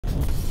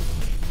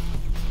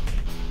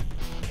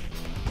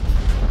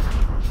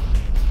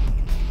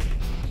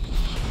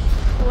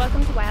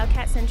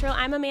Central.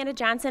 I'm Amanda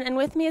Johnson, and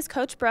with me is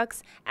Coach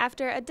Brooks.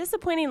 After a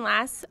disappointing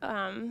loss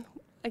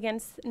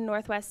against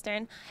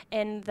Northwestern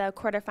in the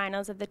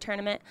quarterfinals of the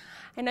tournament,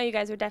 I know you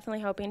guys were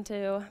definitely hoping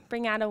to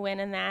bring out a win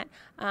in that.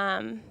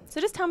 So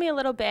just tell me a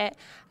little bit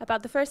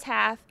about the first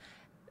half.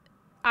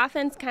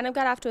 Offense kind of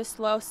got off to a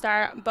slow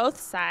start, both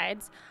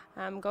sides,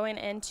 going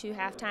into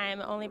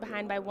halftime only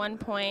behind by 1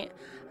 point.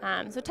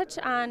 So touch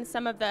on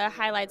some of the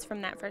highlights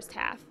from that first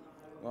half.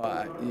 Well,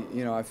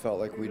 I felt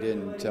like we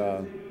didn't.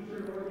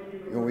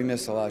 We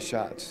missed a lot of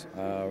shots.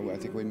 I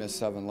think we missed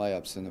 7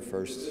 layups in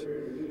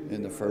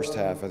the first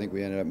half. I think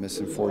we ended up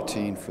missing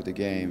 14 for the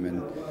game,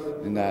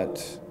 and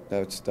that's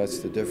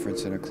the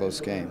difference in a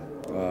close game.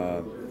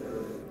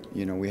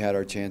 We had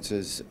our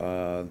chances.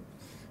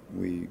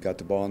 We got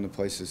the ball in the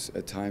places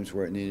at times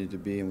where it needed to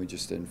be, and we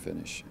just didn't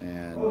finish.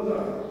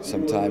 And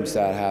sometimes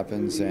that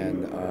happens,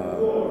 and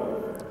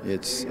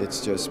it's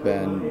just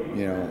been,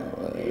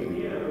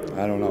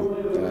 I don't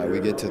know. We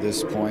get to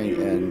this point,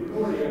 and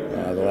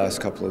the last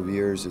couple of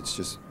years, it's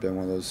just been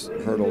one of those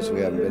hurdles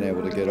we haven't been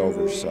able to get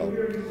over. So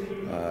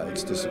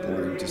it's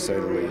disappointing, to say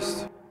the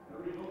least.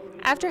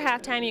 After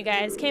halftime, you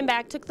guys came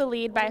back, took the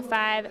lead by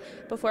 5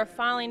 before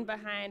falling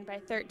behind by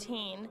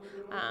 13,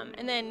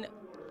 and then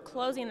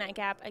closing that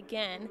gap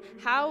again.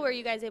 How were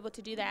you guys able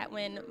to do that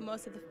when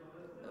most of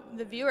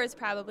the viewers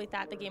probably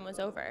thought the game was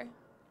over?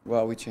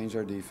 Well, we changed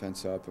our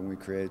defense up, and we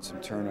created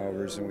some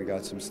turnovers, and we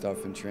got some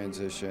stuff in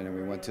transition, and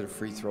we went to the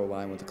free throw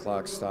line with the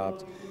clock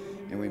stopped,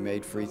 and we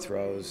made free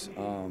throws.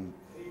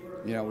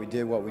 We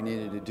did what we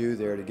needed to do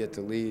there to get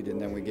the lead, and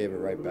then we gave it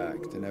right back.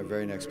 Then that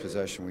very next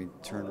possession, we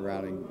turned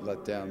around and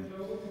let them,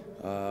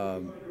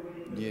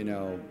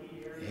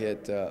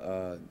 hit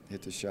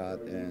the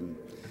shot, and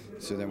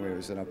so then it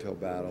was an uphill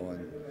battle.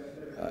 And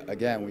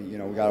again, we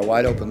got a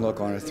wide open look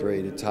on a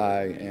 3 to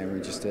tie, and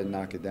we just didn't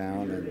knock it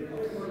down. And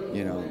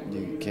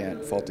you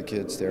can't fault the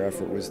kids. Their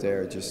effort was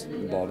there. Just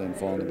the ball didn't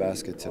fall in the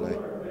basket today.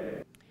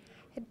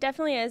 It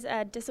definitely is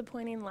a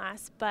disappointing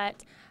loss,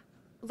 but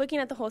looking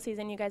at the whole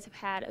season, you guys have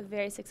had a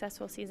very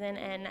successful season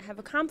and have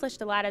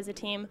accomplished a lot as a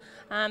team.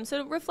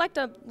 So reflect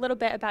a little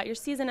bit about your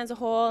season as a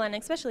whole, and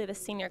especially the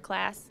senior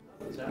class.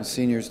 The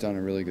seniors done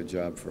a really good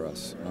job for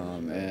us,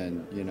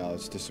 and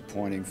it's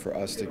disappointing for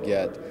us to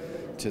get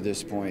to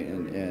this point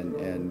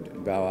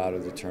and bow out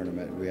of the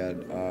tournament. We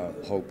had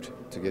hoped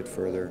to get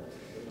further,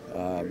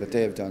 but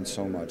they have done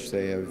so much.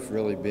 They have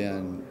really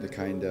been the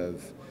kind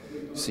of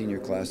senior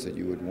class that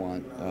you would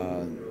want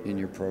in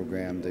your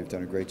program. They've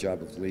done a great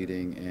job of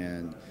leading,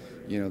 and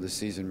the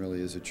season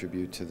really is a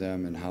tribute to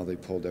them and how they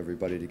pulled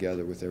everybody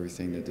together with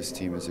everything that this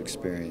team has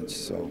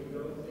experienced. So.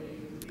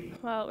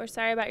 Well, we're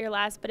sorry about your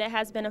loss, but it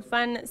has been a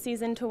fun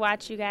season to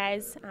watch you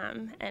guys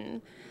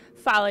and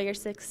follow your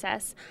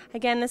success.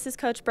 Again, this is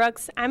Coach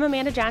Brooks. I'm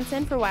Amanda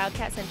Johnson for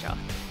Wildcat Central.